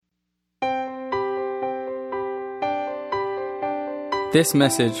This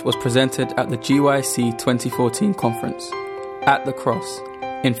message was presented at the GYC 2014 conference at the Cross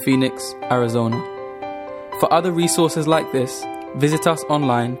in Phoenix, Arizona. For other resources like this, visit us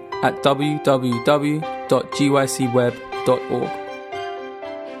online at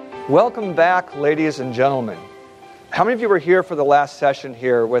www.gycweb.org. Welcome back, ladies and gentlemen. How many of you were here for the last session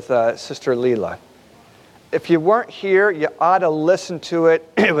here with Sister Leela? If you weren't here, you ought to listen to it.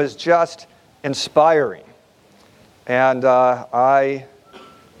 It was just inspiring. And I'm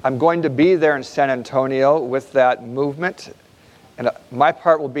going to be there in San Antonio with that movement. And my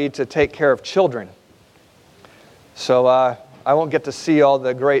part will be to take care of children. So I won't get to see all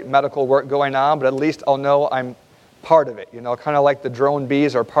the great medical work going on, but at least I'll know I'm part of it. You know, kind of like the drone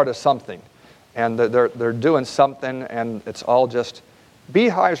bees are part of something. And they're doing something, and it's all just...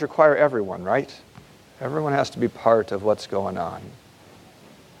 Beehives require everyone, right? Everyone has to be part of what's going on.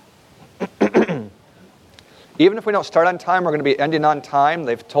 Even if we don't start on time, we're going to be ending on time.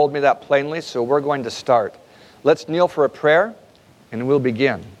 They've told me that plainly, so we're going to start. Let's kneel for a prayer, and we'll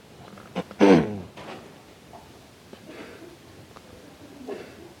begin.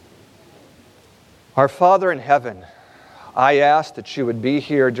 Our Father in heaven, I ask that you would be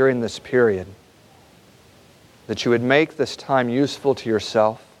here during this period, that you would make this time useful to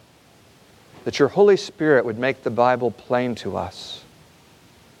yourself, that your Holy Spirit would make the Bible plain to us.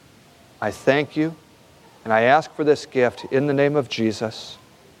 I thank you, and I ask for this gift in the name of Jesus.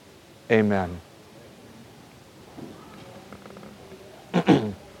 Amen.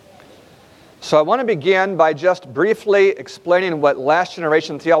 So I want to begin by just briefly explaining what last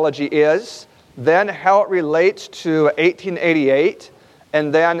generation theology is, then how it relates to 1888,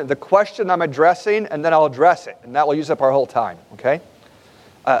 and then the question I'm addressing, and then I'll address it, and that will use up our whole time, okay?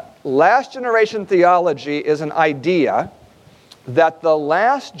 Last generation theology is an idea that the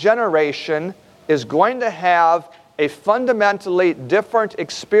last generation is going to have a fundamentally different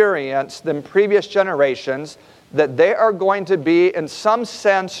experience than previous generations, that they are going to be, in some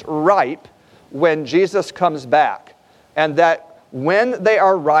sense, ripe when Jesus comes back. And that when they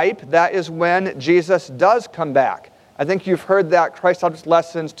are ripe, that is when Jesus does come back. I think you've heard that Christ Object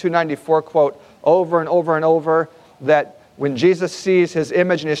Lessons 294 quote over and over and over, that when Jesus sees His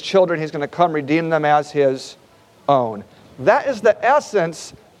image and His children, He's going to come redeem them as His own. That is the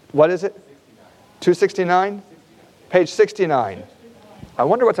essence. What is it? 269? Page 69. I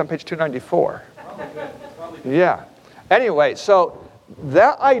wonder what's on page 294. Yeah. Anyway, so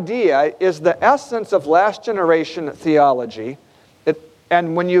that idea is the essence of last generation theology.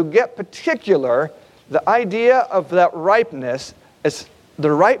 And when you get particular, the idea of that ripeness is,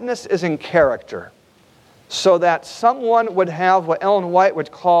 the ripeness is in character. So that someone would have what Ellen White would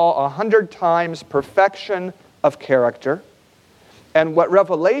call 100 times perfection of character. And what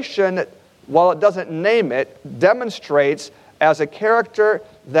Revelation, while it doesn't name it, demonstrates as a character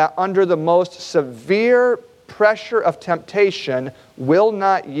that under the most severe pressure of temptation will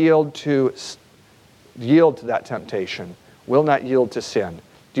not yield to that temptation, will not yield to sin.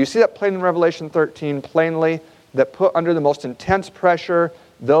 Do you see that plain in Revelation 13 plainly? That put under the most intense pressure,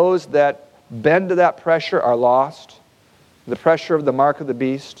 those that bend to that pressure are lost. The pressure of the mark of the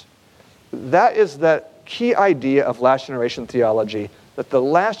beast. That is the key idea of last generation theology, that the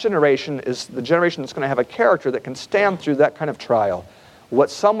last generation is the generation that's going to have a character that can stand through that kind of trial. What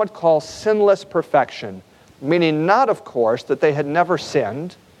some would call sinless perfection, meaning not, of course, that they had never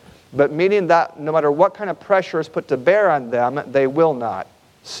sinned, but meaning that no matter what kind of pressure is put to bear on them, they will not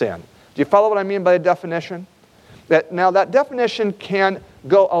sin. Do you follow what I mean by a definition? Now that definition can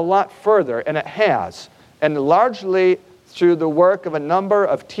go a lot further, and it has, and largely through the work of a number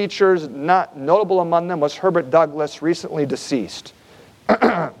of teachers. Not notable among them was Herbert Douglas, recently deceased.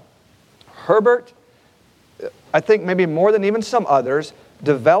 Herbert, I think maybe more than even some others,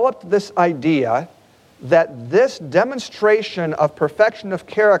 developed this idea that this demonstration of perfection of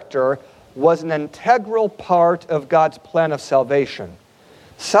character was an integral part of God's plan of salvation,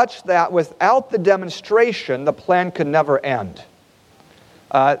 such that without the demonstration, the plan could never end.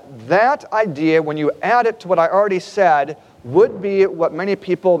 That idea, when you add it to what I already said, would be what many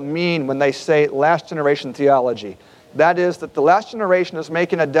people mean when they say last generation theology. That is, that the last generation is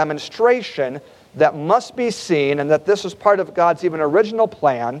making a demonstration that must be seen, and that this was part of God's even original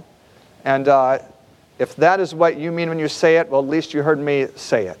plan. And if that is what you mean when you say it, well, at least you heard me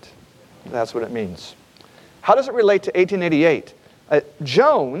say it. That's what it means. How does it relate to 1888?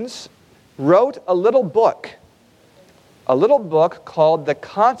 Jones wrote a little book called The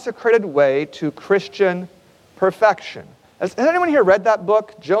Consecrated Way to Christian Perfection. Has anyone here read that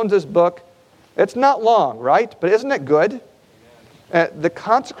book, Jones's book? It's not long, right? But isn't it good? The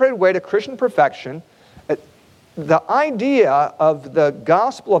Consecrated Way to Christian Perfection. the idea of the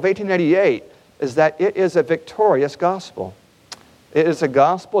gospel of 1888 is that it is a victorious gospel. It is a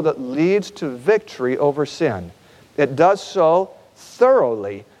gospel that leads to victory over sin. It does so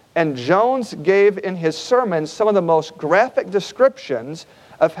thoroughly. And Jones gave in his sermon some of the most graphic descriptions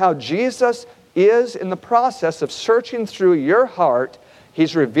of how Jesus is in the process of searching through your heart.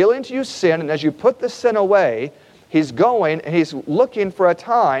 He's revealing to you sin, and as you put the sin away, He's going and He's looking for a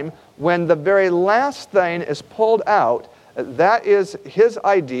time when the very last thing is pulled out. That is His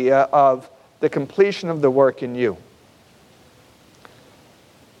idea of the completion of the work in you.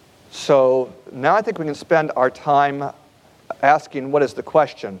 So now I think we can spend our time asking, what is the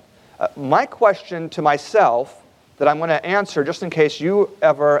question? My question to myself that I'm going to answer, just in case you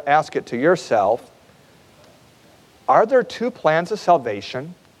ever ask it to yourself, are there two plans of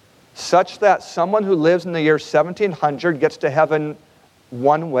salvation such that someone who lives in the year 1700 gets to heaven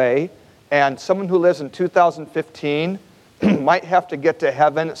one way, and someone who lives in 2015 might have to get to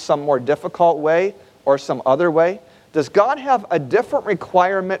heaven some more difficult way or some other way? Does God have a different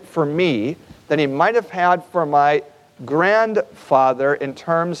requirement for me than He might have had for my grandfather in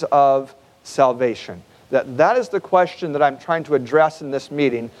terms of salvation? That is the question that I'm trying to address in this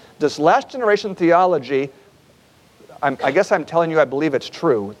meeting. Does last generation theology, I guess I'm telling you I believe it's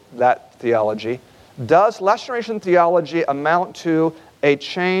true, that theology. Does last generation theology amount to a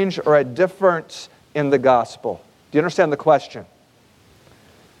change or a difference in the gospel? Do you understand the question?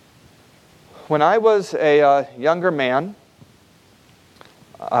 When I was a younger man,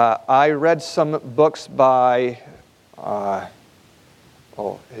 I read some books by,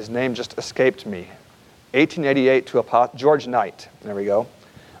 his name just escaped me, 1888 to George Knight. There we go.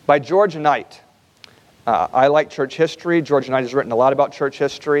 By George Knight. I like church history. George Knight has written a lot about church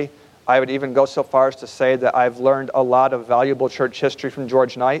history. I would even go so far as to say that I've learned a lot of valuable church history from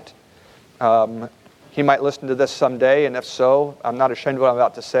George Knight. He might listen to this someday, and if so, I'm not ashamed of what I'm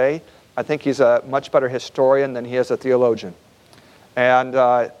about to say. I think he's a much better historian than he is a theologian. And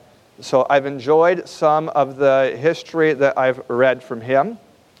so I've enjoyed some of the history that I've read from him.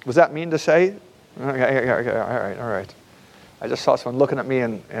 Was that mean to say? Okay, all right. I just saw someone looking at me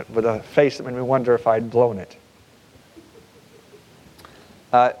and with a face that made me wonder if I'd blown it.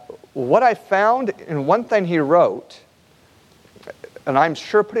 What I found in one thing he wrote, and I'm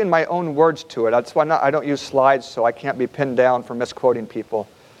sure putting my own words to it, that's why I don't use slides, so I can't be pinned down for misquoting people.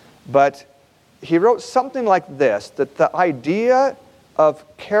 But he wrote something like this, that the idea of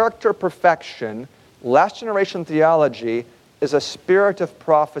character perfection, last generation theology, is a spirit of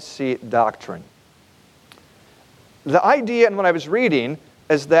prophecy doctrine. The idea in what I was reading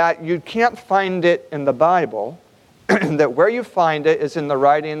is that you can't find it in the Bible, that where you find it is in the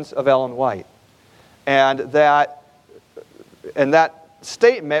writings of Ellen White. And that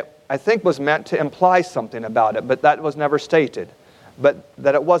statement, I think, was meant to imply something about it, but that was never stated. But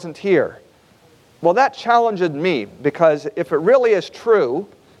that it wasn't here. Well, that challenged me, because if it really is true,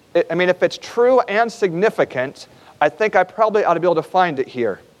 if it's true and significant, I think I probably ought to be able to find it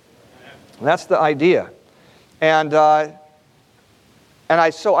here. And that's the idea.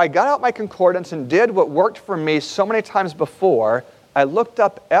 So I got out my concordance and did what worked for me so many times before. I looked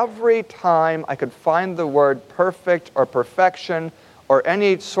up every time I could find the word perfect or perfection or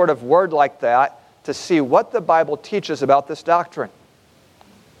any sort of word like that to see what the Bible teaches about this doctrine.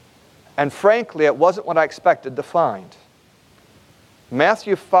 And frankly, it wasn't what I expected to find.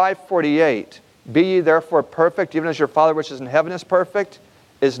 Matthew 5:48, "Be ye therefore perfect, even as your Father which is in heaven is perfect,"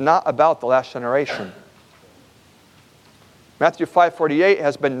 is not about the last generation. Matthew 5:48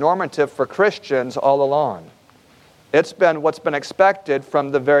 has been normative for Christians all along. It's been what's been expected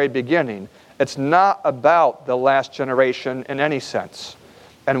from the very beginning. It's not about the last generation in any sense.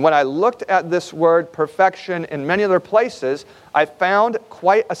 And when I looked at this word perfection in many other places, I found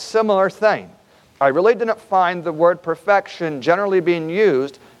quite a similar thing. I really didn't find the word perfection generally being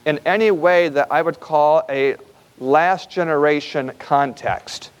used in any way that I would call a last generation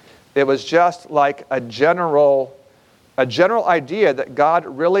context. It was just like a general idea that God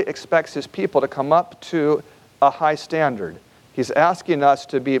really expects His people to come up to a high standard. He's asking us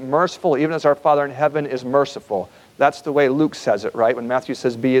to be merciful even as our Father in heaven is merciful. That's the way Luke says it, right? When Matthew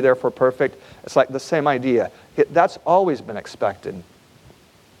says, "Be ye therefore perfect," it's like the same idea. That's always been expected.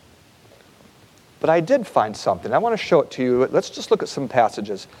 But I did find something. I want to show it to you. Let's just look at some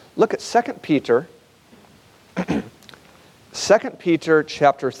passages. Look at 2 Peter. 2 Peter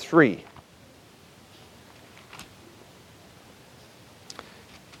chapter 3.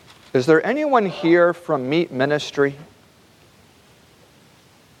 Is there anyone here from Meat Ministry?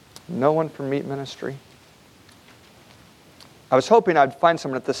 No one from Meat Ministry? I was hoping I'd find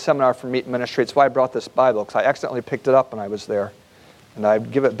someone at this seminar from Meet Ministry. It's why I brought this Bible, because I accidentally picked it up when I was there. And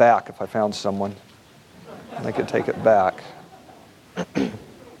I'd give it back if I found someone. And I could take it back. 2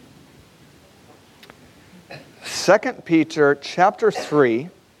 Peter chapter 3,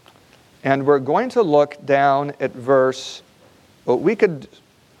 and we're going to look down at verse, well, we could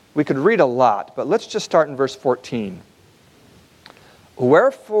read a lot, but let's just start in verse 14.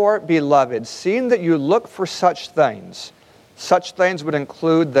 Wherefore, beloved, seeing that you look for such things would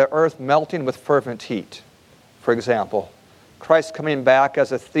include the earth melting with fervent heat, for example. Christ coming back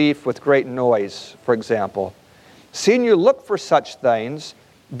as a thief with great noise, for example. Seeing you look for such things,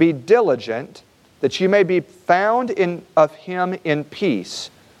 be diligent, that you may be found of him in peace,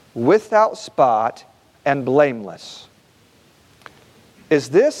 without spot and blameless. Is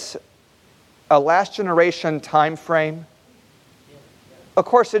this a last generation time frame? Of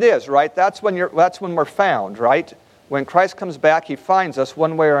course it is, right? That's when we're found, right? When Christ comes back, he finds us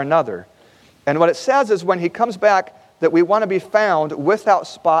one way or another. And what it says is when he comes back, that we want to be found without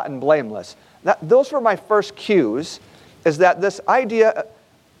spot and blameless. Those were my first cues, is that this idea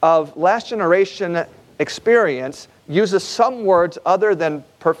of last generation experience uses some words other than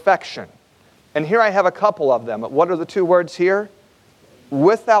perfection. And here I have a couple of them. What are the two words here?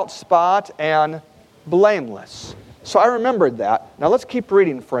 Without spot and blameless. So I remembered that. Now let's keep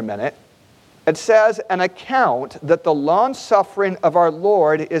reading for a minute. It says, an account that the long-suffering of our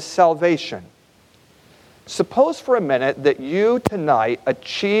Lord is salvation. Suppose for a minute that you tonight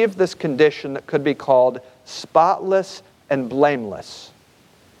achieve this condition that could be called spotless and blameless.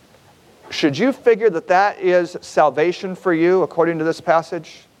 Should you figure that that is salvation for you, according to this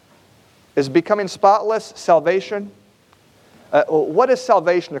passage? Is becoming spotless salvation? What is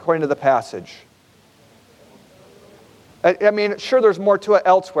salvation according to the passage? I mean, sure, there's more to it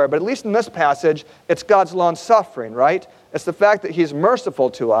elsewhere, but at least in this passage, it's God's long-suffering, right? It's the fact that he's merciful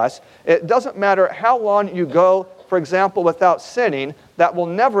to us. It doesn't matter how long you go, for example, without sinning, that will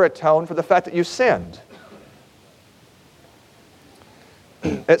never atone for the fact that you sinned.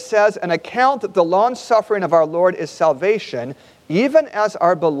 It says, an account that the long-suffering of our Lord is salvation, even as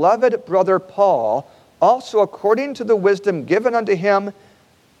our beloved brother Paul, also according to the wisdom given unto him,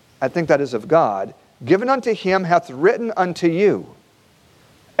 I think that is of God, given unto him hath written unto you,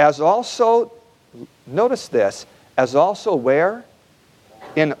 as also, notice this, as also where?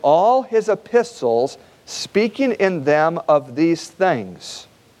 In all his epistles, speaking in them of these things.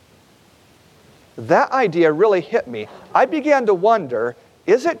 That idea really hit me. I began to wonder,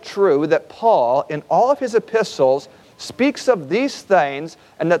 is it true that Paul, in all of his epistles, speaks of these things,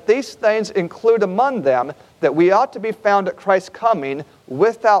 and that these things include among them that we ought to be found at Christ's coming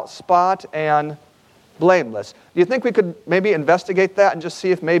without spot and blameless? Do you think we could maybe investigate that and just see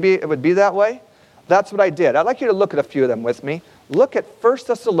if maybe it would be that way? That's what I did. I'd like you to look at a few of them with me. Look at 1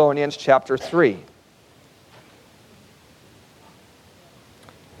 Thessalonians chapter 3.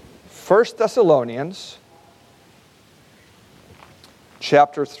 1 Thessalonians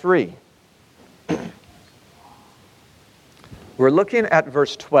chapter 3. We're looking at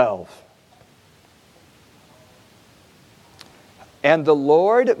verse 12. And the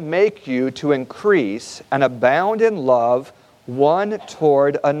Lord make you to increase and abound in love one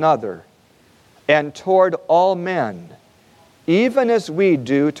toward another, and toward all men, even as we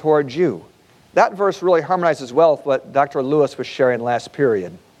do toward you. That verse really harmonizes well with what Dr. Lewis was sharing last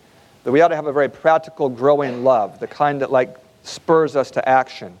period. That we ought to have a very practical, growing love, the kind that spurs us to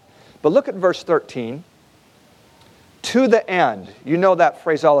action. But look at verse 13. To the end. You know that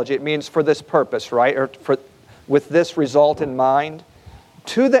phraseology. It means for this purpose, right? Or with this result in mind.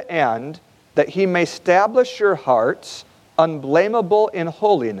 To the end that he may establish your hearts unblameable in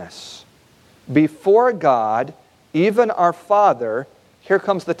holiness before God, even our Father. Here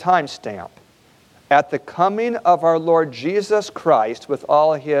comes the timestamp. At the coming of our Lord Jesus Christ with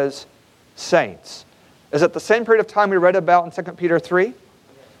all his saints. Is it the same period of time we read about in 2 Peter 3?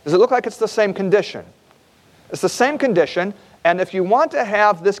 Does it look like it's the same condition? It's the same condition, and if you want to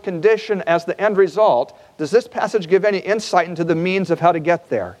have this condition as the end result, does this passage give any insight into the means of how to get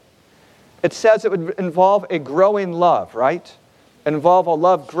there? It says it would involve a growing love, right? Involve a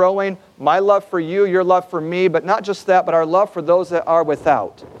love growing, my love for you, your love for me, but not just that, but our love for those that are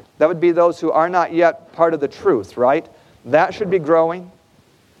without. That would be those who are not yet part of the truth, right? That should be growing.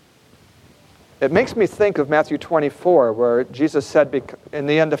 It makes me think of Matthew 24, where Jesus said in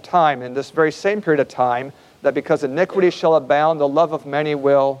the end of time, in this very same period of time, that because iniquity shall abound, the love of many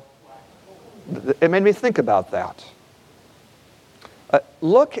will. It made me think about that.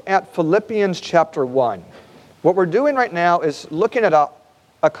 Look at Philippians chapter 1. What we're doing right now is looking at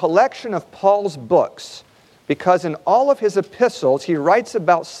a collection of Paul's books because in all of his epistles, he writes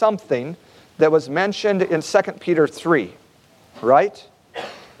about something that was mentioned in 2 Peter 3, right?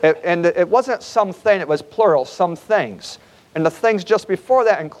 And it wasn't something, it was plural, some things. And the things just before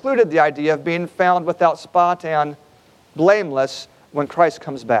that included the idea of being found without spot and blameless when Christ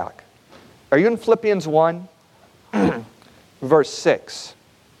comes back. Are you in Philippians 1? Verse 6.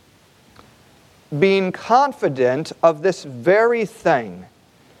 Being confident of this very thing,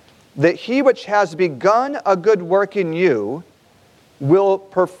 that he which has begun a good work in you will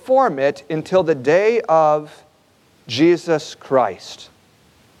perform it until the day of Jesus Christ.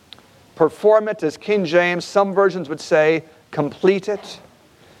 Perform it is King James. Some versions would say complete it.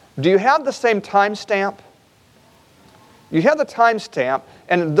 Do you have the same timestamp? You have the timestamp,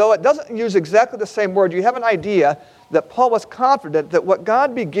 and though it doesn't use exactly the same word, you have an idea that Paul was confident that what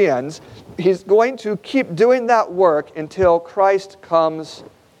God begins, he's going to keep doing that work until Christ comes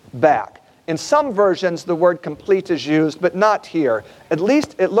back. In some versions, the word complete is used, but not here. At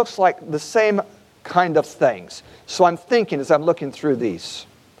least it looks like the same kind of things. So I'm thinking as I'm looking through these.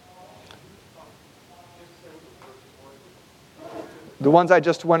 The ones I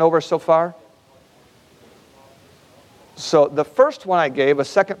just went over so far? So the first one I gave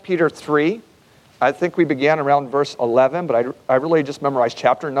was 2 Peter 3. I think we began around verse 11, but I really just memorize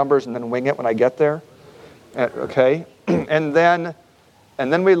chapter numbers and then wing it when I get there. Okay? And then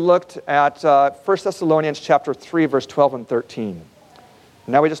we looked at 1 Thessalonians chapter 3, verse 12 and 13.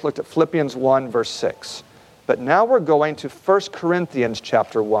 Now we just looked at Philippians 1, verse 6. But now we're going to 1 Corinthians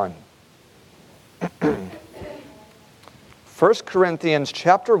chapter 1. 1 Corinthians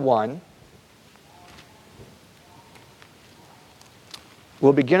chapter 1.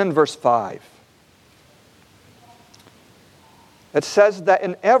 We'll begin in verse 5. It says that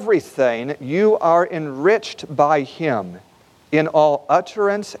in everything you are enriched by him, in all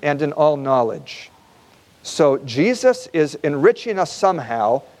utterance and in all knowledge. So Jesus is enriching us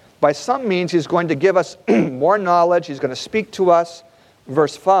somehow. By some means, he's going to give us more knowledge. He's going to speak to us.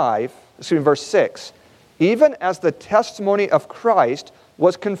 Verse 6. Even as the testimony of Christ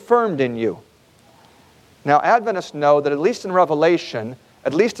was confirmed in you. Now, Adventists know that at least in Revelation,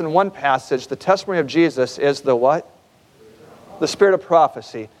 at least in one passage, the testimony of Jesus is the what? The spirit of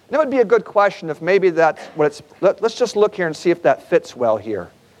prophecy. And it would be a good question if maybe that's what it's... Let's just look here and see if that fits well here.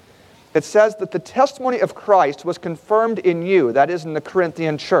 It says that the testimony of Christ was confirmed in you, that is in the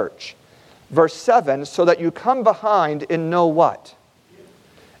Corinthian church. Verse 7, so that you come behind and know what?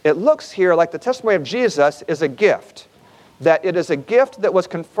 It looks here like the testimony of Jesus is a gift. That it is a gift that was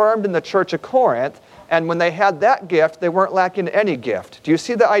confirmed in the church of Corinth, and when they had that gift, they weren't lacking any gift. Do you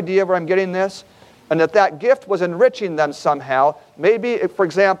see the idea where I'm getting this? And that gift was enriching them somehow, maybe, for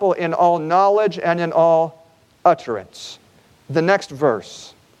example, in all knowledge and in all utterance. The next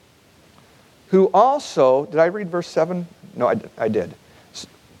verse. Who also, did I read verse 7? No, I did.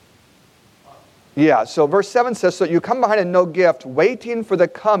 Yeah, so verse 7 says, so you come behind and no gift, waiting for the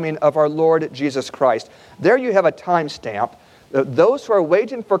coming of our Lord Jesus Christ. There you have a timestamp. Those who are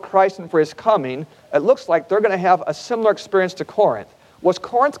waiting for Christ and for his coming, it looks like they're going to have a similar experience to Corinth. Was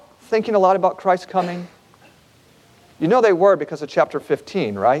Corinth thinking a lot about Christ's coming? You know they were because of chapter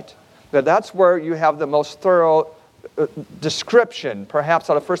 15, right? That's where you have the most thorough description, perhaps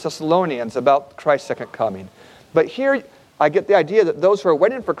out of 1 Thessalonians, about Christ's second coming. But here I get the idea that those who are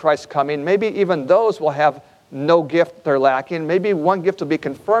waiting for Christ's coming, maybe even those will have no gift they're lacking. Maybe one gift will be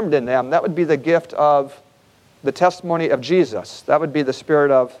confirmed in them. That would be the gift of the testimony of Jesus. That would be the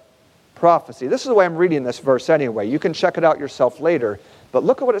spirit of prophecy. This is the way I'm reading this verse anyway. You can check it out yourself later. But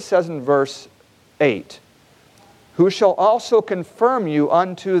look at what it says in verse 8. Who shall also confirm you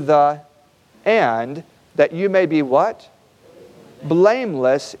unto the end, that you may be what?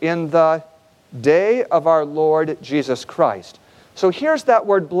 Blameless in the day of our Lord Jesus Christ. So here's that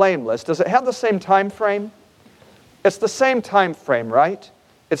word blameless. Does it have the same time frame? It's the same time frame, right?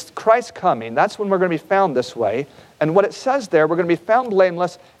 It's Christ's coming. That's when we're going to be found this way. And what it says there, we're going to be found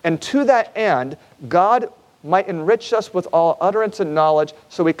blameless, and to that end, God might enrich us with all utterance and knowledge,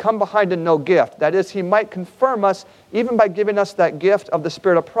 so we come behind in no gift. That is, he might confirm us even by giving us that gift of the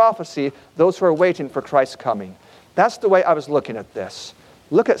spirit of prophecy, those who are waiting for Christ's coming. That's the way I was looking at this.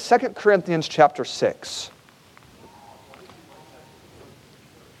 Look at 2 Corinthians chapter 6.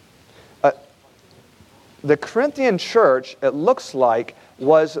 The Corinthian church, it looks like,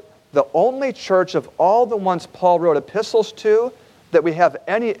 was the only church of all the ones Paul wrote epistles to that we have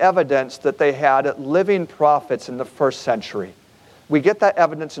any evidence that they had living prophets in the first century. We get that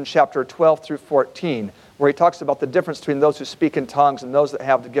evidence in chapter 12 through 14, where he talks about the difference between those who speak in tongues and those that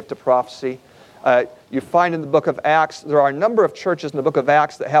have the gift of prophecy. You find in the book of Acts, there are a number of churches in the book of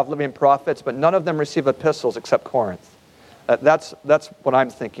Acts that have living prophets, but none of them receive epistles except Corinth. That's what I'm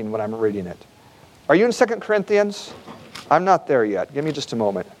thinking when I'm reading it. Are you in 2 Corinthians? I'm not there yet. Give me just a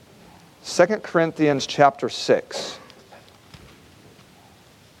moment. 2 Corinthians chapter 6.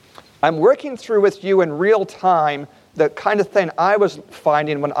 I'm working through with you in real time the kind of thing I was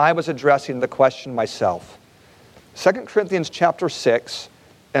finding when I was addressing the question myself. 2 Corinthians chapter 6,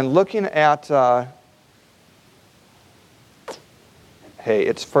 and looking at,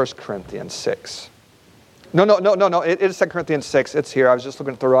 it's 1 Corinthians 6. No, it is 2 Corinthians 6. It's here. I was just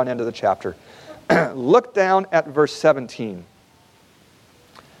looking at the wrong end of the chapter. Look down at verse 17.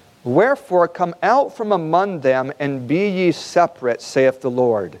 Wherefore come out from among them, and be ye separate, saith the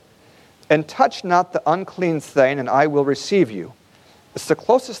Lord. And touch not the unclean thing, and I will receive you. It's the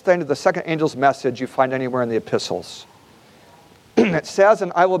closest thing to the second angel's message you find anywhere in the epistles. It says,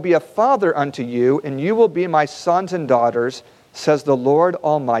 and I will be a father unto you, and you will be my sons and daughters, says the Lord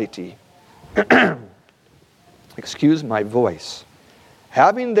Almighty. Excuse my voice.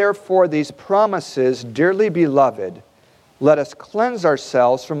 Having therefore these promises, dearly beloved, let us cleanse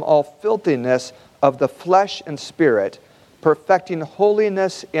ourselves from all filthiness of the flesh and spirit, perfecting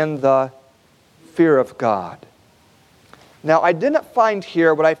holiness in the fear of God. Now, I didn't find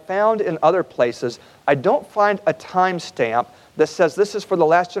here what I found in other places. I don't find a time stamp that says this is for the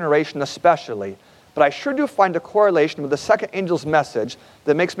last generation especially, but I sure do find a correlation with the second angel's message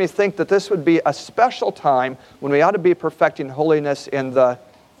that makes me think that this would be a special time when we ought to be perfecting holiness in the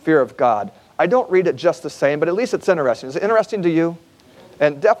fear of God. I don't read it just the same, but at least it's interesting. Is it interesting to you?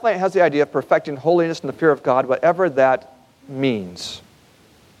 And definitely it has the idea of perfecting holiness in the fear of God, whatever that means.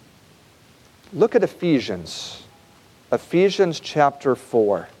 Look at Ephesians. Ephesians chapter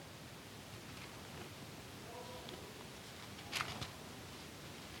 4.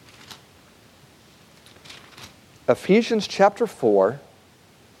 Ephesians chapter 4.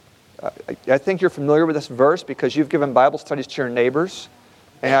 I think you're familiar with this verse because you've given Bible studies to your neighbors.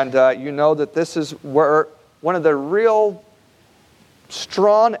 And you know that this is where one of the real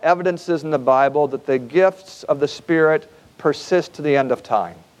strong evidences in the Bible that the gifts of the Spirit persist to the end of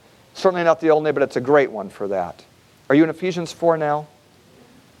time. Certainly not the only, but it's a great one for that. Are you in Ephesians 4 now?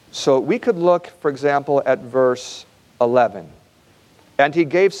 So we could look, for example, at verse 11. And he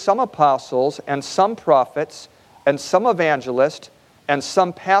gave some apostles and some prophets and some evangelists and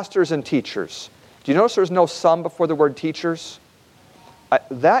some pastors and teachers. Do you notice there's no some before the word teachers?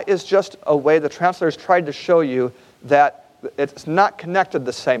 That is just a way the translators tried to show you that it's not connected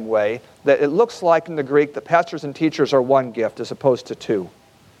the same way, that it looks like in the Greek that pastors and teachers are one gift as opposed to two.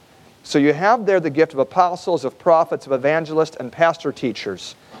 So you have there the gift of apostles, of prophets, of evangelists, and pastor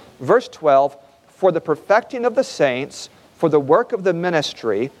teachers. Verse 12, for the perfecting of the saints, for the work of the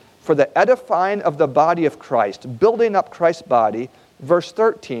ministry, for the edifying of the body of Christ, building up Christ's body. Verse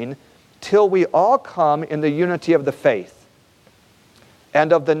 13, till we all come in the unity of the faith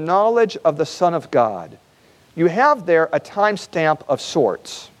and of the knowledge of the Son of God. You have there a time stamp of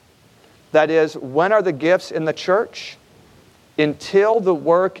sorts. That is, when are the gifts in the church? Until the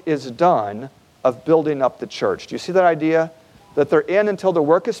work is done of building up the church. Do you see that idea? That they're in until the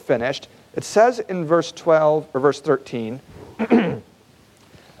work is finished. It says in verse 12 or verse 13,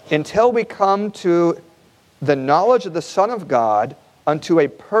 until we come to the knowledge of the Son of God, unto a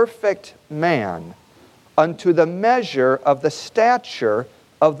perfect man, unto the measure of the stature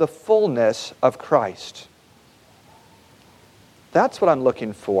of the fullness of Christ. That's what I'm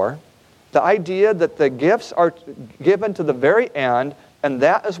looking for. The idea that the gifts are given to the very end, and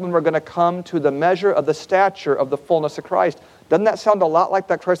that is when we're going to come to the measure of the stature of the fullness of Christ. Doesn't that sound a lot like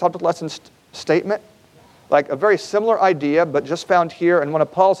that Christ object lesson statement? Like a very similar idea, but just found here in one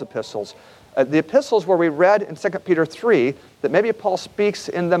of Paul's epistles. The epistles where we read in 2 Peter 3 that maybe Paul speaks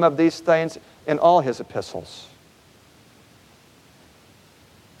in them of these things in all his epistles.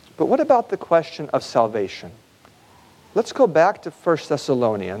 But what about the question of salvation? Let's go back to 1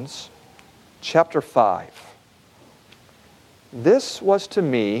 Thessalonians chapter 5. This was to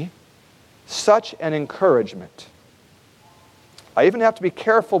me such an encouragement. I even have to be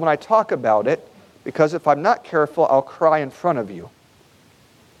careful when I talk about it, because if I'm not careful, I'll cry in front of you.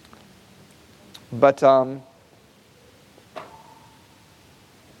 But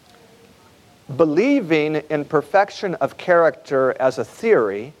believing in perfection of character as a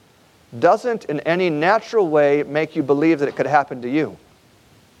theory doesn't in any natural way make you believe that it could happen to you.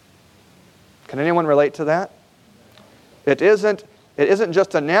 Can anyone relate to that? It isn't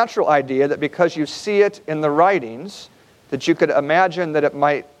just a natural idea that because you see it in the writings that you could imagine that it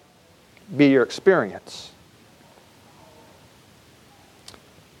might be your experience.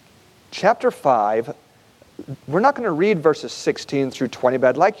 chapter 5, we're not going to read verses 16 through 20, but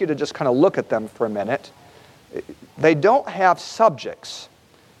I'd like you to just kind of look at them for a minute. They don't have subjects.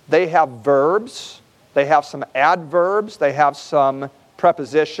 They have verbs, they have some adverbs, they have some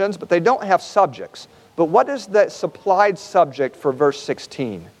prepositions, but they don't have subjects. But what is the supplied subject for verse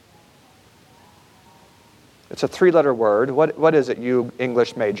 16? It's a three-letter word. What is it, you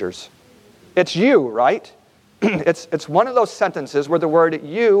English majors? It's you, right? It's one of those sentences where the word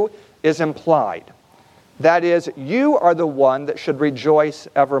you is implied. That is, you are the one that should rejoice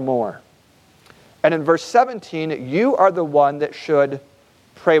evermore. And in verse 17, you are the one that should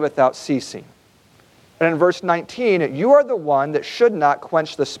pray without ceasing. And in verse 19, you are the one that should not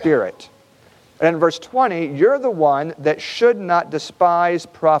quench the spirit. And in verse 20, you're the one that should not despise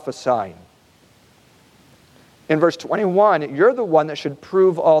prophesying. In verse 21, you're the one that should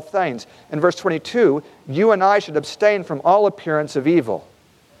prove all things. In verse 22, you and I should abstain from all appearance of evil.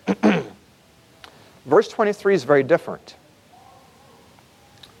 Verse 23 is very different.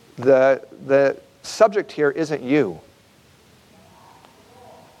 The subject here isn't you.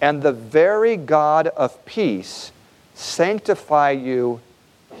 And the very God of peace sanctify you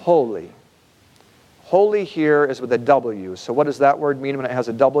wholly. Holy here is with a W. So what does that word mean when it has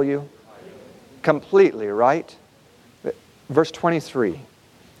a W? Completely, right? Verse 23.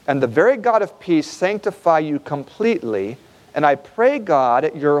 And the very God of peace sanctify you completely, and I pray,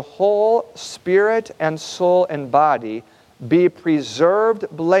 God, your whole spirit and soul and body be preserved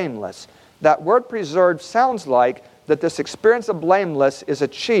blameless. That word preserved sounds like that this experience of blameless is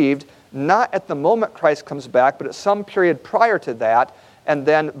achieved not at the moment Christ comes back, but at some period prior to that, and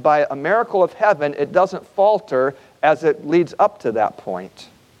then by a miracle of heaven, it doesn't falter as it leads up to that point.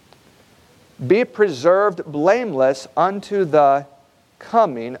 Be preserved blameless unto the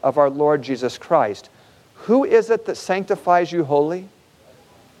coming of our Lord Jesus Christ. Who is it that sanctifies you wholly?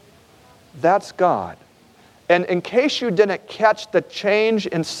 That's God. And in case you didn't catch the change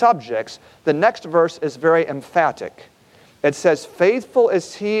in subjects, the next verse is very emphatic. It says, faithful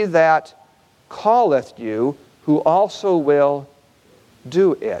is he that calleth you, who also will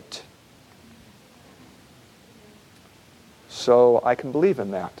do it. So I can believe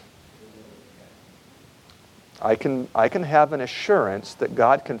in that. I can have an assurance that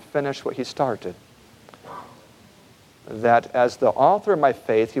God can finish what he started. That as the author of my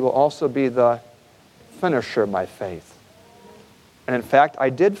faith, he will also be the finisher of my faith. And in fact,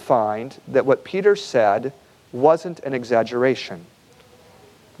 I did find that what Peter said wasn't an exaggeration.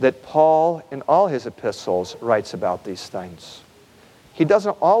 That Paul, in all his epistles, writes about these things. He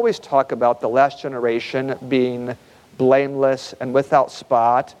doesn't always talk about the last generation being blameless and without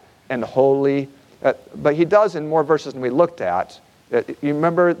spot and holy, but he does in more verses than we looked at. You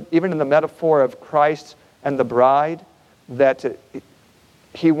remember, even in the metaphor of Christ and the bride, that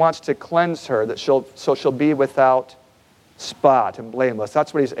he wants to cleanse her, that she'll be without spot and blameless.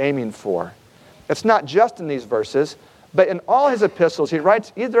 That's what he's aiming for. It's not just in these verses, but in all his epistles, he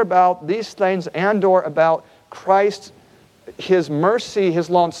writes either about these things and or about Christ, his mercy, his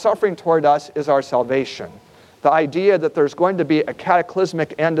long-suffering toward us is our salvation. The idea that there's going to be a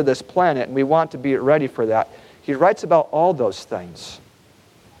cataclysmic end to this planet, and we want to be ready for that. He writes about all those things.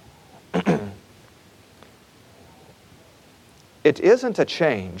 It isn't a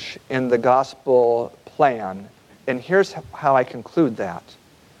change in the gospel plan, and here's how I conclude that.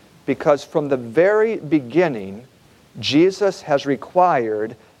 Because from the very beginning, Jesus has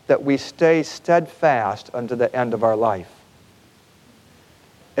required that we stay steadfast unto the end of our life.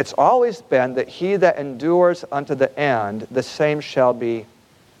 It's always been that he that endures unto the end, the same shall be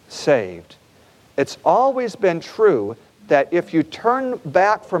saved. It's always been true that if you turn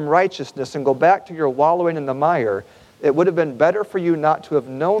back from righteousness and go back to your wallowing in the mire, it would have been better for you not to have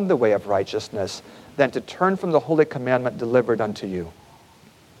known the way of righteousness than to turn from the holy commandment delivered unto you.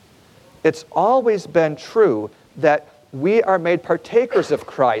 It's always been true that we are made partakers of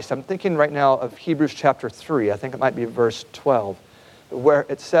Christ. I'm thinking right now of Hebrews chapter 3. I think it might be verse 12, where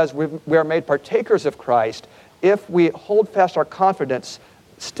it says we are made partakers of Christ if we hold fast our confidence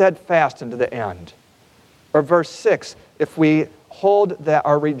steadfast unto the end. Or verse 6, if we hold that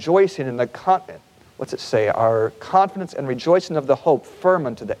our rejoicing in the what's it say? Our confidence and rejoicing of the hope firm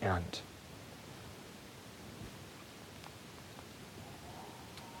unto the end.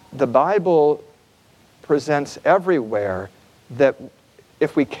 The Bible presents everywhere that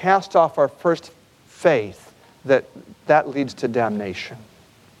if we cast off our first faith, that leads to damnation.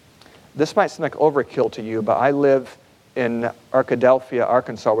 This might seem like overkill to you, but I live in Arkadelphia,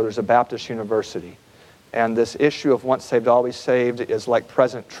 Arkansas, where there's a Baptist university. And this issue of once saved, always saved is like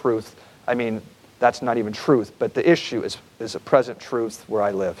present truth. I mean, that's not even truth, but the issue is a present truth where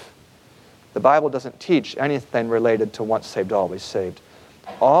I live. The Bible doesn't teach anything related to once saved, always saved.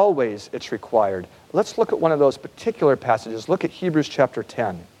 Always it's required. Let's look at one of those particular passages. Look at Hebrews chapter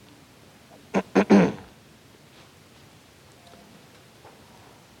 10.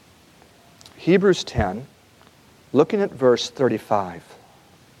 Hebrews 10, looking at verse 35.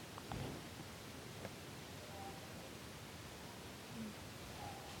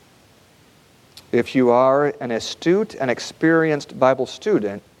 If you are an astute and experienced Bible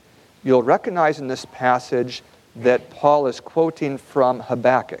student, you'll recognize in this passage that Paul is quoting from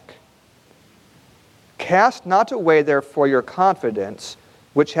Habakkuk. Cast not away therefore your confidence,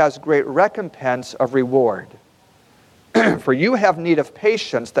 which has great recompense of reward. For you have need of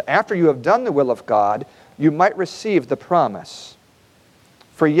patience, that after you have done the will of God, you might receive the promise.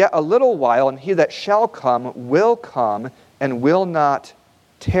 For yet a little while, and he that shall come and will not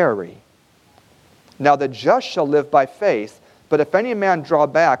tarry. Now the just shall live by faith, but if any man draw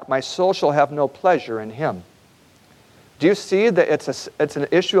back, my soul shall have no pleasure in him. Do you see that it's an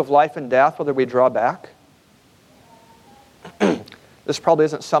issue of life and death whether we draw back? This probably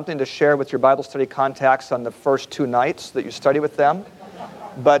isn't something to share with your Bible study contacts on the first 2 nights that you study with them.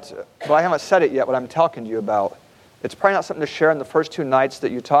 But I haven't said it yet, what I'm talking to you about. It's probably not something to share in the first 2 nights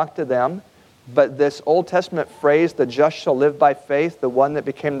that you talk to them. But this Old Testament phrase, the just shall live by faith, the one that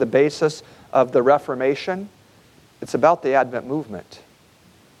became the basis of the Reformation, it's about the Advent movement.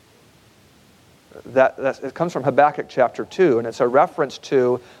 It comes from Habakkuk chapter 2, and it's a reference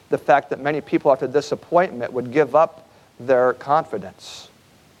to the fact that many people after disappointment would give up their confidence.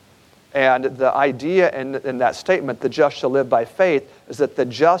 And the idea in that statement, the just shall live by faith, is that the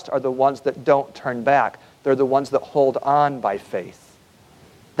just are the ones that don't turn back. They're the ones that hold on by faith.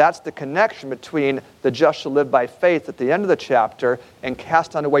 That's the connection between the just shall live by faith at the end of the chapter and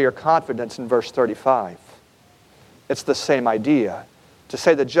cast not away your confidence in verse 35. It's the same idea. To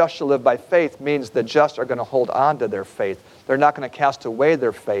say the just shall live by faith means the just are going to hold on to their faith. They're not going to cast away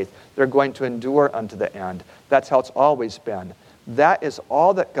their faith. They're going to endure unto the end. That's how it's always been. That is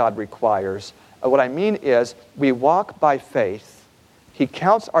all that God requires. What I mean is, we walk by faith. He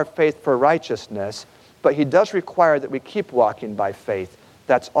counts our faith for righteousness, but He does require that we keep walking by faith.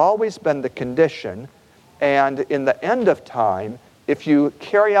 That's always been the condition. And in the end of time, if you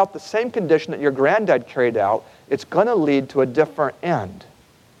carry out the same condition that your granddad carried out, it's going to lead to a different end.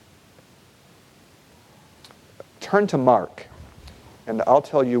 Turn to Mark, and I'll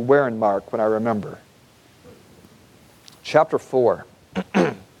tell you where in Mark when I remember. Chapter 4.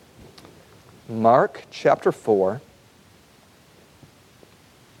 Mark chapter 4.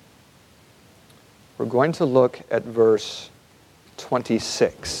 We're going to look at verse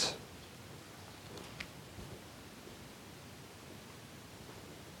 26.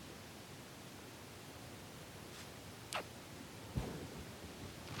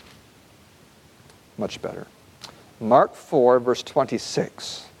 Much better. Mark 4, verse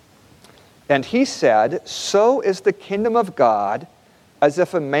 26. And he said, so is the kingdom of God, as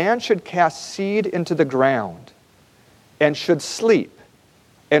if a man should cast seed into the ground, and should sleep,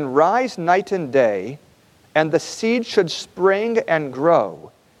 and rise night and day, and the seed should spring and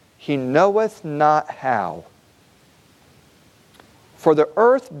grow. He knoweth not how. For the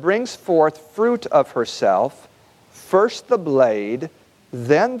earth brings forth fruit of herself, first the blade,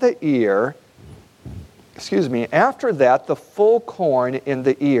 then the ear, after that the full corn in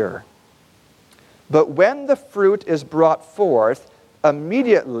the ear. But when the fruit is brought forth,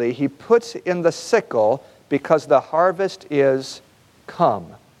 immediately he puts in the sickle, because the harvest is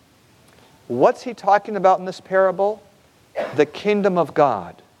come. What's he talking about in this parable? The kingdom of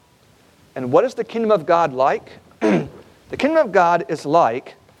God. And what is the kingdom of God like? The kingdom of God is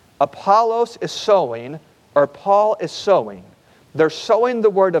like Apollos is sowing, or Paul is sowing. They're sowing the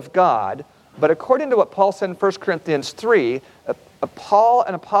word of God, but according to what Paul said in 1 Corinthians 3, Paul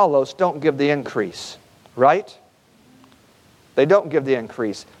and Apollos don't give the increase, right? They don't give the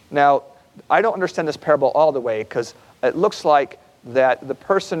increase. Now, I don't understand this parable all the way, because it looks like that the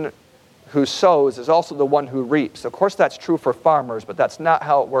person who sows is also the one who reaps. Of course, that's true for farmers, but that's not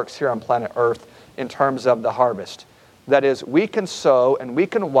how it works here on planet Earth in terms of the harvest. That is, we can sow and we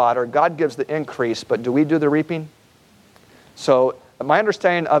can water. God gives the increase, but do we do the reaping? So my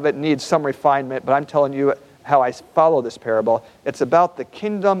understanding of it needs some refinement, but I'm telling you how I follow this parable. It's about the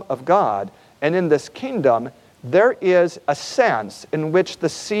kingdom of God. And in this kingdom, there is a sense in which the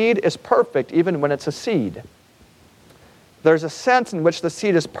seed is perfect even when it's a seed. There's a sense in which the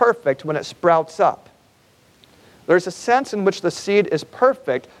seed is perfect when it sprouts up. There's a sense in which the seed is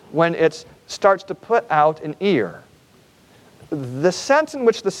perfect when it starts to put out an ear. The sense in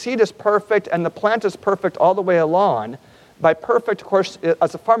which the seed is perfect and the plant is perfect all the way along By perfect, of course,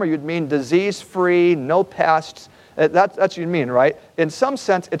 as a farmer, you'd mean disease-free, no pests. That's what you mean, right? In some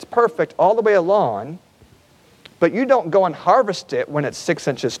sense, it's perfect all the way along, but you don't go and harvest it when it's 6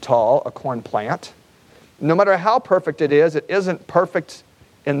 inches tall, a corn plant. No matter how perfect it isn't perfect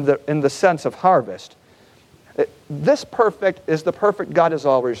in the sense of harvest. This perfect is the perfect God has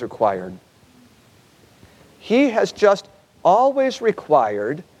always required. He has just always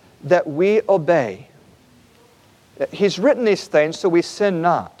required that we obey. He's written these things so we sin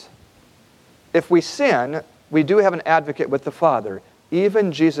not. If we sin, we do have an advocate with the Father,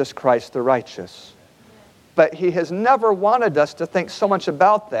 even Jesus Christ the righteous. But He has never wanted us to think so much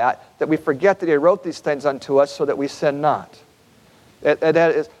about that we forget that He wrote these things unto us so that we sin not.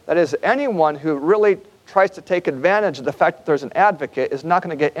 That is, anyone who really tries to take advantage of the fact that there's an advocate is not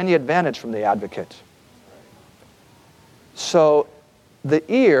going to get any advantage from the advocate. So the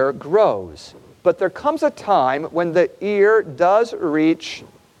ear grows. But there comes a time when the ear does reach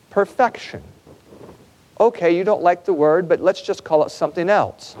perfection. Okay, you don't like the word, but let's just call it something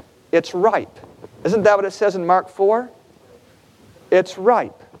else. It's ripe. Isn't that what it says in Mark 4? It's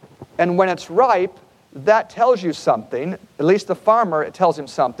ripe. And when it's ripe, that tells you something. At least the farmer, it tells him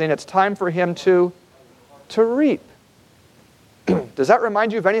something. It's time for him to reap. Does that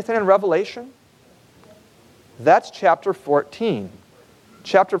remind you of anything in Revelation? That's chapter 14.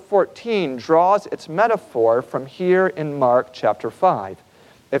 Chapter 14 draws its metaphor from here in Mark chapter 5.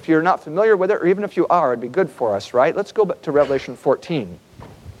 If you're not familiar with it, or even if you are, it'd be good for us, right? Let's go back to Revelation 14.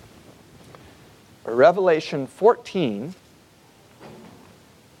 Revelation 14.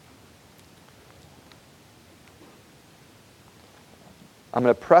 I'm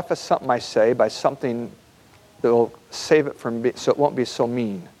going to preface something I say by something that will save it from so it won't be so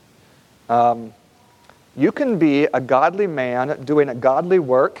mean. You can be a godly man doing a godly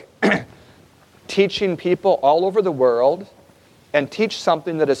work, teaching people all over the world, and teach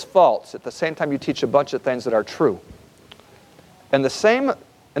something that is false. At the same time, you teach a bunch of things that are true. And the same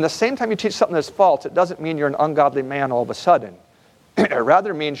time you teach something that's false, it doesn't mean you're an ungodly man all of a sudden. It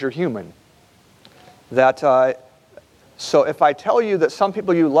rather means you're human. So if I tell you that some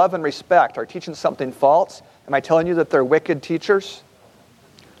people you love and respect are teaching something false, am I telling you that they're wicked teachers?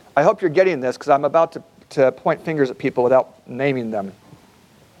 I hope you're getting this, because I'm about to point fingers at people without naming them.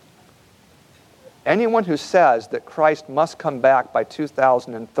 Anyone who says that Christ must come back by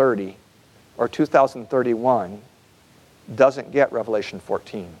 2030 or 2031 doesn't get Revelation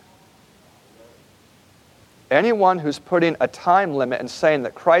 14. Anyone who's putting a time limit and saying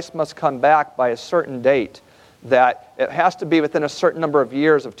that Christ must come back by a certain date, that it has to be within a certain number of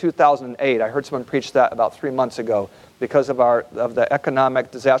years of 2008. I heard someone preach that about 3 months ago. Because of the economic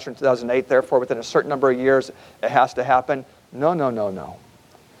disaster in 2008, therefore within a certain number of years it has to happen. No.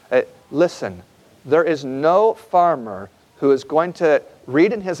 Listen, there is no farmer who is going to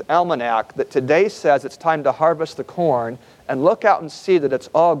read in his almanac that today says it's time to harvest the corn and look out and see that it's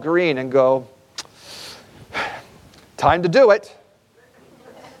all green and go, time to do it.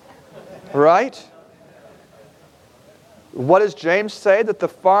 Right? What does James say? That the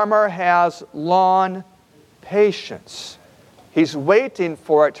farmer has long patience. He's waiting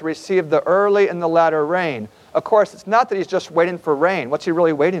for it to receive the early and the latter rain. Of course, it's not that he's just waiting for rain. What's he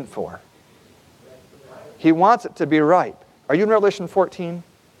really waiting for? He wants it to be ripe. Are you in Revelation 14?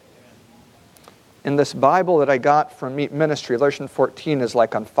 In this Bible that I got from Meet Ministry, Revelation 14 is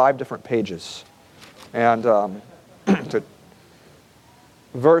like on 5 different pages. And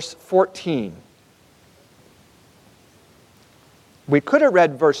verse 14. We could have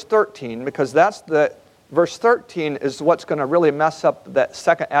read verse 13 because verse 13 is what's going to really mess up that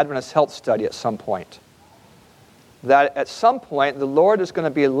Second Adventist health study at some point. That at some point the Lord is going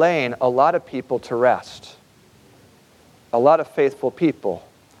to be laying a lot of people to rest. A lot of faithful people.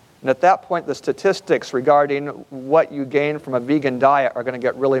 And at that point the statistics regarding what you gain from a vegan diet are going to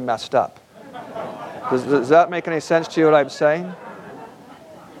get really messed up. Does that make any sense to you what I'm saying?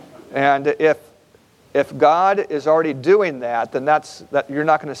 And if God is already doing that, then you're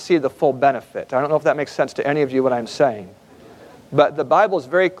not going to see the full benefit. I don't know if that makes sense to any of you what I'm saying. But the Bible is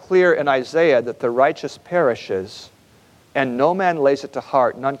very clear in Isaiah that the righteous perishes, and no man lays it to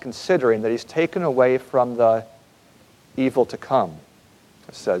heart, none considering that he's taken away from the evil to come,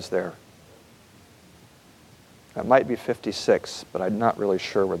 it says there. That might be 56, but I'm not really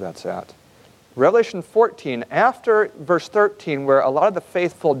sure where that's at. Revelation 14, after verse 13, where a lot of the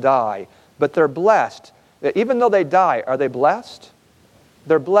faithful die, but they're blessed. Even though they die, are they blessed?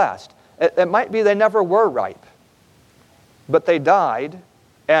 They're blessed. It might be they never were ripe, but they died,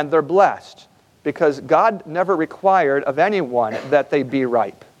 and they're blessed, because God never required of anyone that they be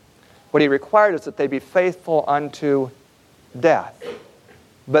ripe. What He required is that they be faithful unto death.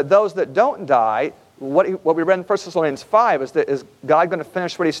 But those that don't die, what we read in 1 Thessalonians 5 is God going to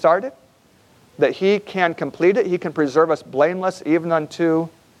finish what he started? That he can complete it. He can preserve us blameless even unto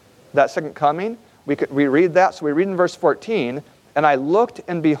that second coming. We read that. So we read in verse 14, "And I looked,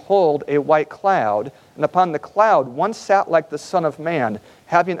 and behold, a white cloud, and upon the cloud one sat like the Son of Man,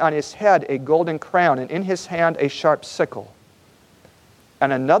 having on his head a golden crown, and in his hand a sharp sickle.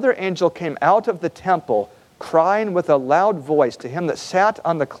 And another angel came out of the temple, crying with a loud voice to him that sat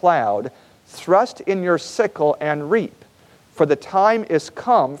on the cloud, Thrust in your sickle and reap, for the time is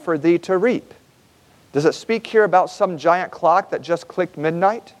come for thee to reap." Does it speak here about some giant clock that just clicked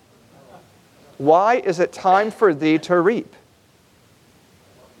midnight? Why is it time for thee to reap?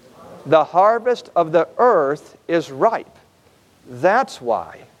 The harvest of the earth is ripe. That's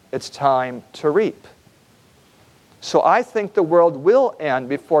why it's time to reap. So I think the world will end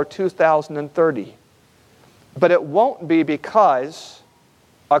before 2030. But it won't be because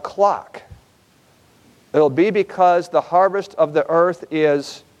a clock. It'll be because the harvest of the earth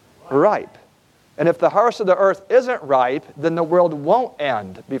is ripe. And if the harvest of the earth isn't ripe, then the world won't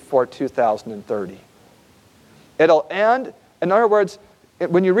end before 2030. It'll end, in other words,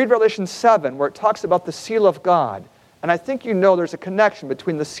 when you read Revelation 7, where it talks about the seal of God, and I think you know there's a connection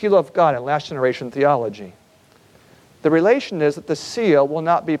between the seal of God and last generation theology. The relation is that the seal will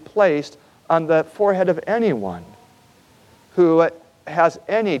not be placed on the forehead of anyone who has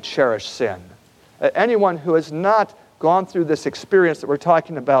any cherished sin, anyone who has not gone through this experience that we're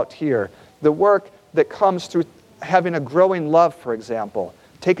talking about here, the work that comes through having a growing love, for example,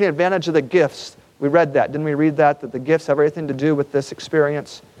 taking advantage of the gifts. We read that. Didn't we read that the gifts have everything to do with this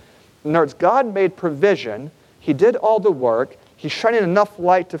experience? In other words, God made provision. He did all the work. He's shining enough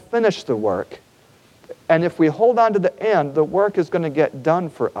light to finish the work. And if we hold on to the end, the work is going to get done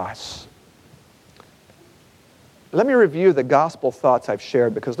for us. Let me review the gospel thoughts I've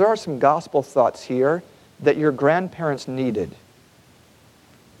shared, because there are some gospel thoughts here that your grandparents needed.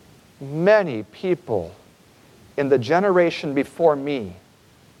 Many people in the generation before me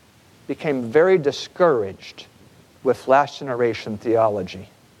became very discouraged with last generation theology.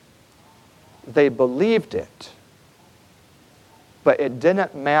 They believed it, but it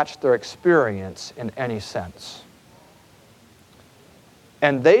didn't match their experience in any sense.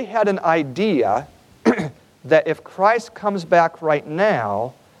 And they had an idea that if Christ comes back right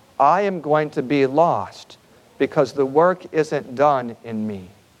now, I am going to be lost because the work isn't done in me.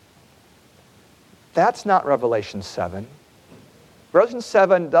 That's not Revelation 7. Revelation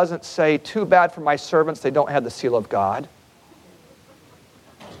 7 doesn't say, too bad for my servants, they don't have the seal of God.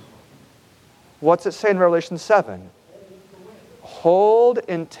 What's it say in Revelation 7? Hold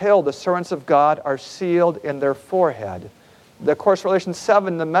until the servants of God are sealed in their forehead. Of course, Revelation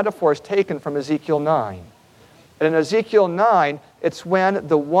 7, the metaphor is taken from Ezekiel 9. And in Ezekiel 9, it's when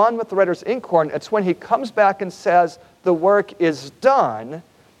the one with the writer's inkhorn, it's when he comes back and says, the work is done.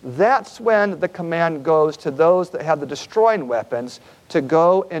 That's when the command goes to those that have the destroying weapons to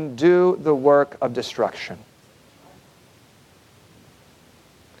go and do the work of destruction.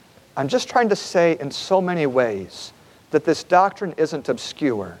 I'm just trying to say in so many ways that this doctrine isn't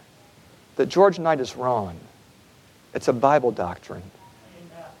obscure, that George Knight is wrong. It's a Bible doctrine.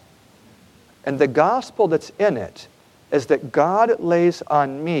 And the gospel that's in it is that God lays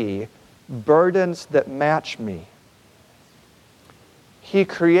on me burdens that match me. He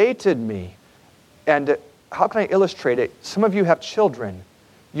created me. And how can I illustrate it? Some of you have children.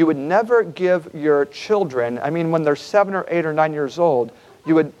 You would never give your children, when they're 7 or 8 or 9 years old,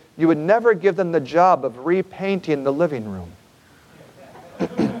 you would never give them the job of repainting the living room.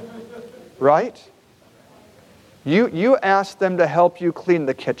 Right? You ask them to help you clean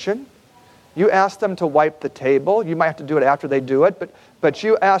the kitchen. You ask them to wipe the table. You might have to do it after they do it, but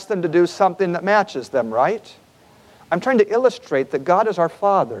you ask them to do something that matches them, right? I'm trying to illustrate that God is our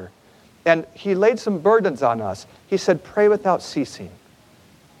Father, and He laid some burdens on us. He said, pray without ceasing.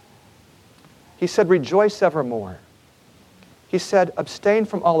 He said, rejoice evermore. He said, abstain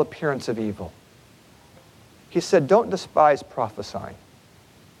from all appearance of evil. He said, don't despise prophesying.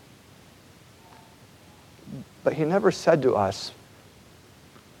 But He never said to us,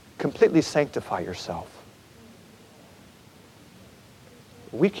 completely sanctify yourself.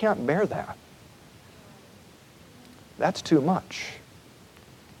 We can't bear that. That's too much.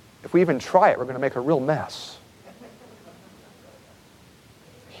 If we even try it, we're going to make a real mess.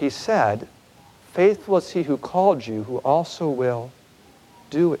 He said, faithful is He who called you, who also will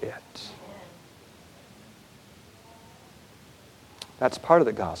do it. That's part of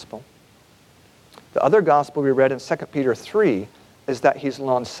the gospel. The other gospel we read in 2 Peter 3 is that He's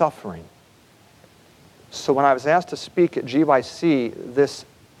long-suffering. So when I was asked to speak at GYC this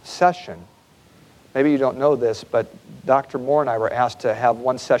session, maybe you don't know this, but Dr. Moore and I were asked to have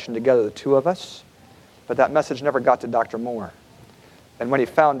one session together, the two of us, but that message never got to Dr. Moore. And when he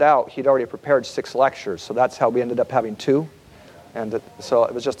found out, he'd already prepared 6 lectures, so that's how we ended up having 2. And so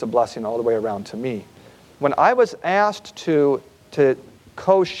it was just a blessing all the way around to me. When I was asked to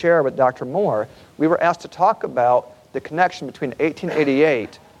co-share with Dr. Moore, we were asked to talk about the connection between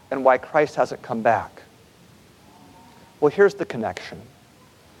 1888 and why Christ hasn't come back. Well, here's the connection.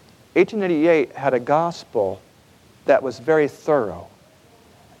 1888 had a gospel that was very thorough,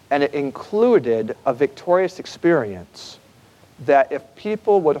 and it included a victorious experience that if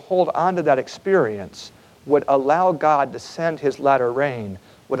people would hold on to that experience, would allow God to send his latter rain,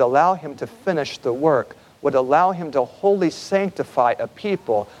 would allow him to finish the work, would allow him to wholly sanctify a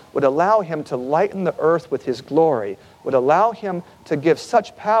people, would allow him to lighten the earth with his glory, would allow him to give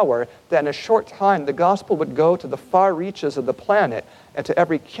such power that in a short time the gospel would go to the far reaches of the planet and to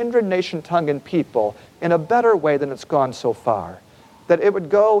every kindred, nation, tongue, and people in a better way than it's gone so far. That it would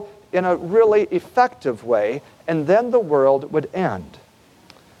go in a really effective way, and then the world would end.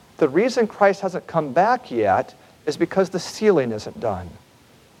 The reason Christ hasn't come back yet is because the sealing isn't done.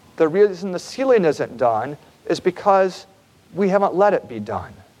 The reason the sealing isn't done is because we haven't let it be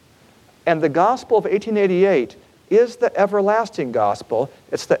done. And the gospel of 1888 is the everlasting gospel.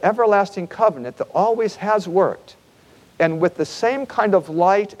 It's the everlasting covenant that always has worked. And with the same kind of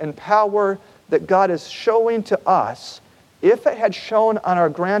light and power that God is showing to us, if it had shone on our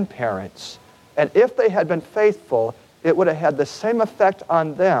grandparents, and if they had been faithful, it would have had the same effect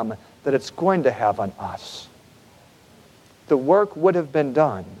on them that it's going to have on us. The work would have been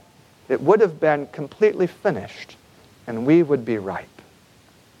done. It would have been completely finished, and we would be ripe.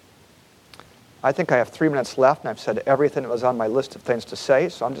 I think I have 3 minutes left, and I've said everything that was on my list of things to say,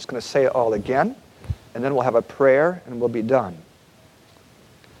 so I'm just going to say it all again, and then we'll have a prayer, and we'll be done.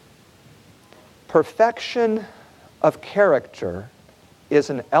 Perfection of character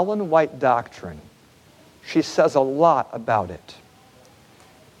is an Ellen White doctrine. She says a lot about it.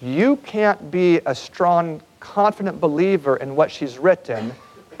 You can't be a strong, confident believer in what she's written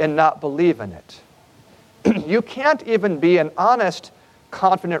and not believe in it. You can't even be an honest,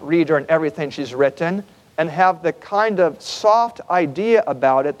 confident reader in everything she's written and have the kind of soft idea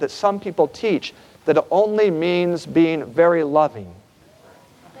about it that some people teach, that it only means being very loving.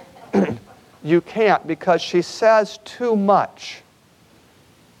 You can't, because she says too much.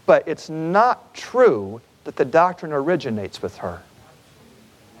 But it's not true that the doctrine originates with her.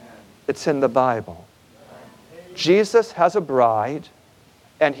 It's in the Bible. Jesus has a bride,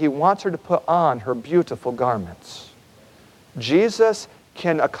 and he wants her to put on her beautiful garments. Jesus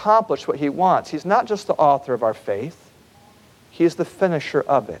can accomplish what he wants. He's not just the author of our faith. He's the finisher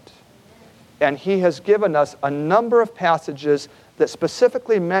of it. And he has given us a number of passages that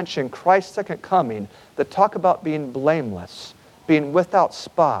specifically mention Christ's second coming, that talk about being blameless, being without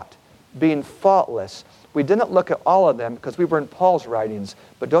spot, being faultless. We didn't look at all of them because we were in Paul's writings,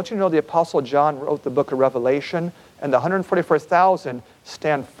 but don't you know the Apostle John wrote the book of Revelation, and the 144,000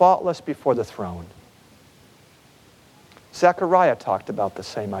 stand faultless before the throne. Zechariah talked about the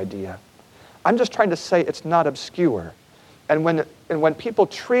same idea. I'm just trying to say it's not obscure. And when people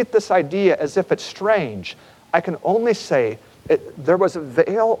treat this idea as if it's strange, I can only say there was a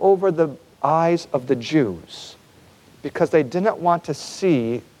veil over the eyes of the Jews because they didn't want to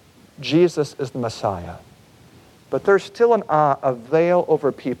see Jesus as the Messiah. But there's still a veil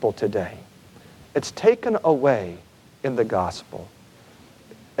over people today. It's taken away in the gospel.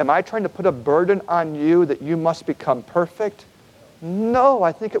 Am I trying to put a burden on you that you must become perfect? No,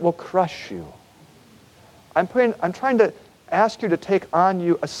 I think it will crush you. I'm trying to ask you to take on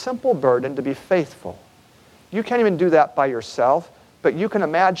you a simple burden to be faithful. You can't even do that by yourself, but you can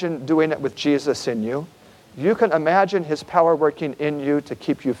imagine doing it with Jesus in you. You can imagine his power working in you to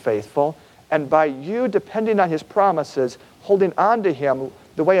keep you faithful. And by you depending on his promises, holding on to him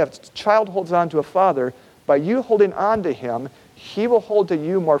the way a child holds on to a father, by you holding on to him, he will hold to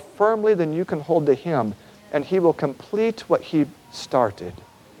you more firmly than you can hold to him, and he will complete what he started.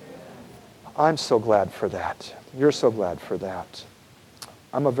 I'm so glad for that. You're so glad for that.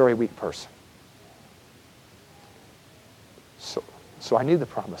 I'm a very weak person. So I need the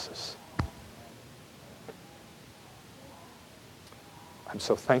promises. I'm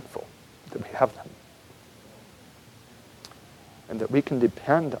so thankful that we have them and that we can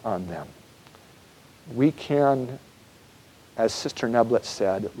depend on them. We can, as Sister Neblett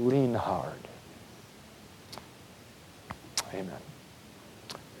said, lean hard. Amen.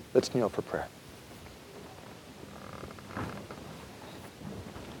 Let's kneel for prayer.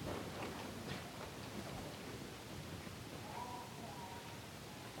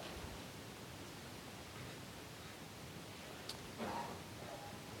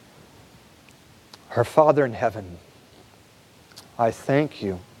 Our Father in heaven, I thank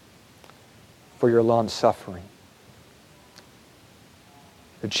you for your long suffering,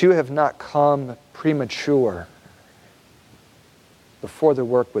 that you have not come premature before the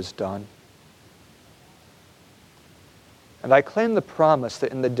work was done. And I claim the promise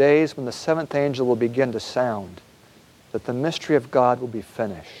that in the days when the seventh angel will begin to sound, that the mystery of God will be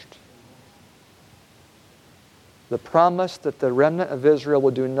finished. The promise that the remnant of Israel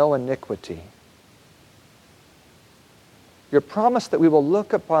will do no iniquity. Your promise that we will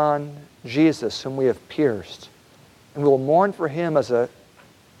look upon Jesus whom we have pierced, and we will mourn for him as a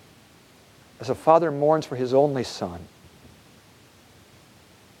father mourns for his only son.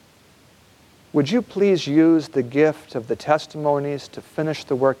 Would you please use the gift of the testimonies to finish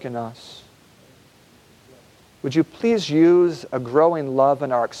the work in us? Would you please use a growing love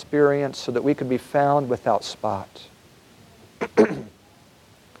in our experience so that we could be found without spot?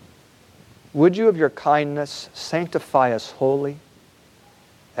 Would you of your kindness sanctify us wholly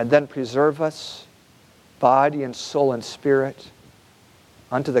and then preserve us, body and soul and spirit,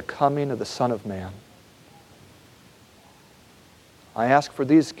 unto the coming of the Son of Man? I ask for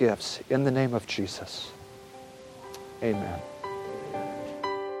these gifts in the name of Jesus. Amen.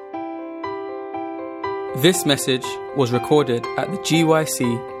 This message was recorded at the GYC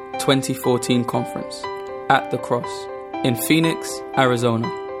 2014 conference at the Cross in Phoenix,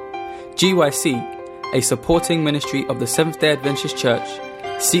 Arizona. GYC, a supporting ministry of the Seventh-day Adventist Church,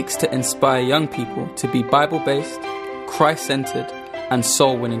 seeks to inspire young people to be Bible-based, Christ-centered, and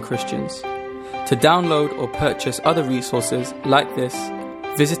soul-winning Christians. To download or purchase other resources like this,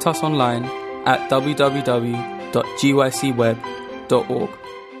 visit us online at www.gycweb.org.